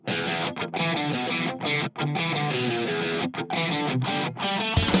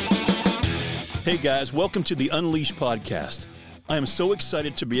Hey guys, welcome to the Unleashed podcast. I am so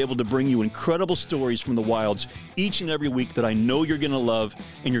excited to be able to bring you incredible stories from the wilds each and every week that I know you're going to love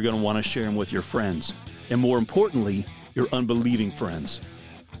and you're going to want to share them with your friends. And more importantly, your unbelieving friends.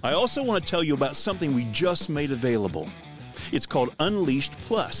 I also want to tell you about something we just made available. It's called Unleashed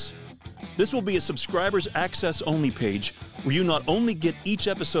Plus. This will be a subscribers access only page where you not only get each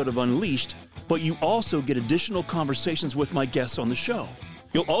episode of Unleashed, but you also get additional conversations with my guests on the show.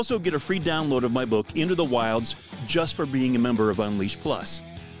 You'll also get a free download of my book, Into the Wilds, just for being a member of Unleashed Plus.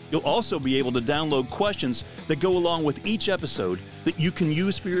 You'll also be able to download questions that go along with each episode that you can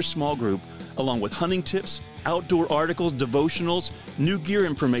use for your small group, along with hunting tips, outdoor articles, devotionals, new gear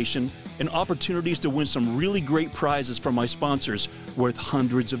information, and opportunities to win some really great prizes from my sponsors worth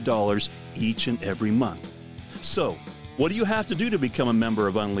hundreds of dollars each and every month. So, what do you have to do to become a member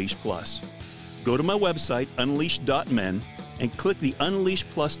of Unleashed Plus? Go to my website, unleashed.men, and click the Unleashed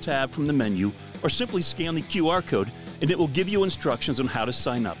Plus tab from the menu, or simply scan the QR code and it will give you instructions on how to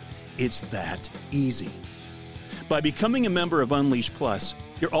sign up. It's that easy. By becoming a member of Unleashed Plus,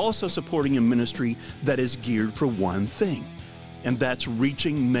 you're also supporting a ministry that is geared for one thing, and that's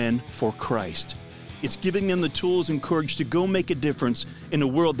reaching men for Christ. It's giving them the tools and courage to go make a difference in a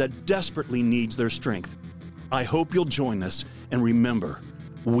world that desperately needs their strength. I hope you'll join us, and remember,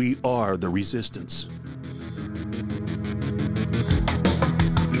 we are the resistance.